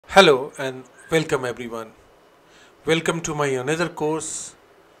Hello and welcome everyone. Welcome to my another course,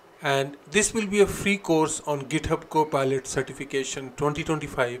 and this will be a free course on GitHub Copilot Certification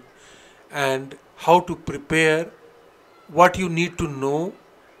 2025 and how to prepare, what you need to know,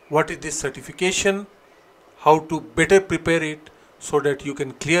 what is this certification, how to better prepare it so that you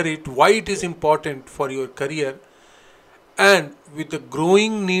can clear it, why it is important for your career, and with the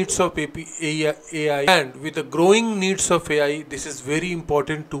growing needs of AI, this is very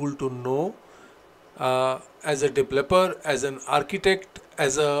important tool to know as a developer, as an architect,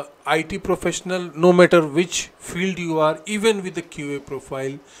 as a IT professional. No matter which field you are, even with the QA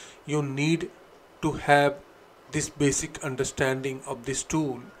profile, you need to have this basic understanding of this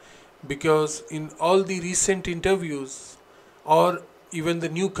tool, because in all the recent interviews or even the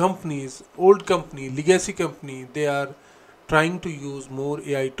new companies, old company, legacy company, they are trying to use more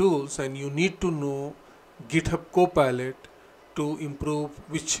AI tools, and you need to know GitHub Copilot to improve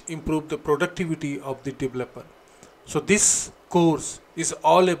the productivity of the developer. So this course is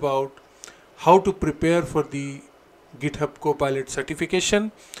all about how to prepare for the GitHub Copilot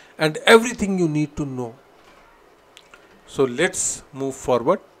certification and everything you need to know. So let's move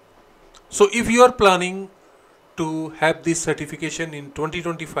forward. So if you are planning to have this certification in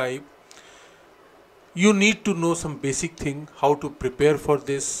 2025, you need to know some basic thing, how to prepare for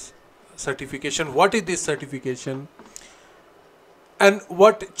this certification, what is this certification, and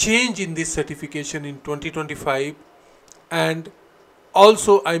what change in this certification in 2025. And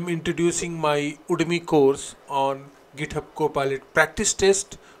also I'm introducing my Udemy course on GitHub Copilot practice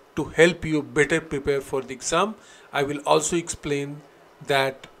test to help you better prepare for the exam. I will also explain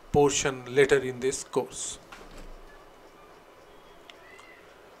that portion later in this course.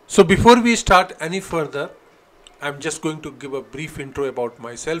 So before we start any further, I'm just going to give a brief intro about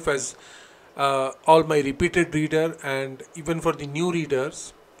myself, as all my repeated reader and even for the new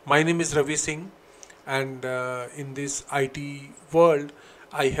readers. My name is Ravi Singh, and in this IT world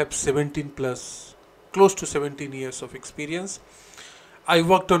I have 17 plus, close to 17 years of experience. I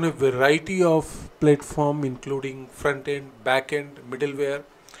worked on a variety of platform, including front end, back end, middleware,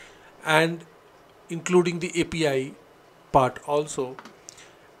 and including the API part also.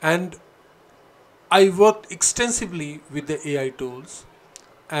 And I worked extensively with the AI tools,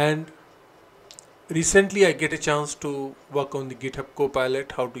 and recently I get a chance to work on the GitHub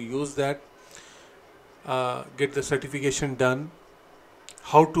Copilot, how to use that, get the certification done,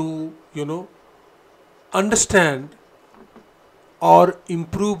 how to understand or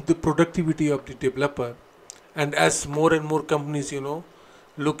improve the productivity of the developer. And as more and more companies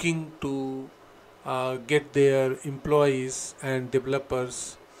looking to get their employees and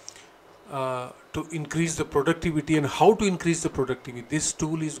developers to increase the productivity, and how to increase the productivity, this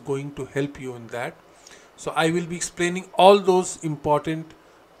tool is going to help you in that. So I will be explaining all those important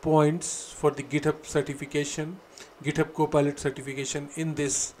points for the GitHub certification, GitHub Copilot certification in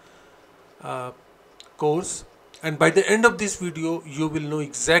this course. And by the end of this video, you will know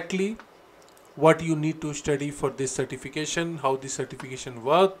exactly what you need to study for this certification, how the certification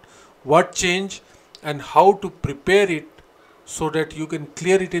worked, what changed, and how to prepare it so that you can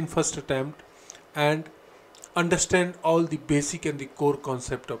clear it in first attempt and understand all the basic and the core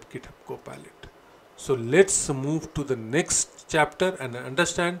concept of GitHub Copilot. So let's move to the next chapter and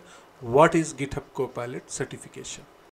understand what is GitHub Copilot certification.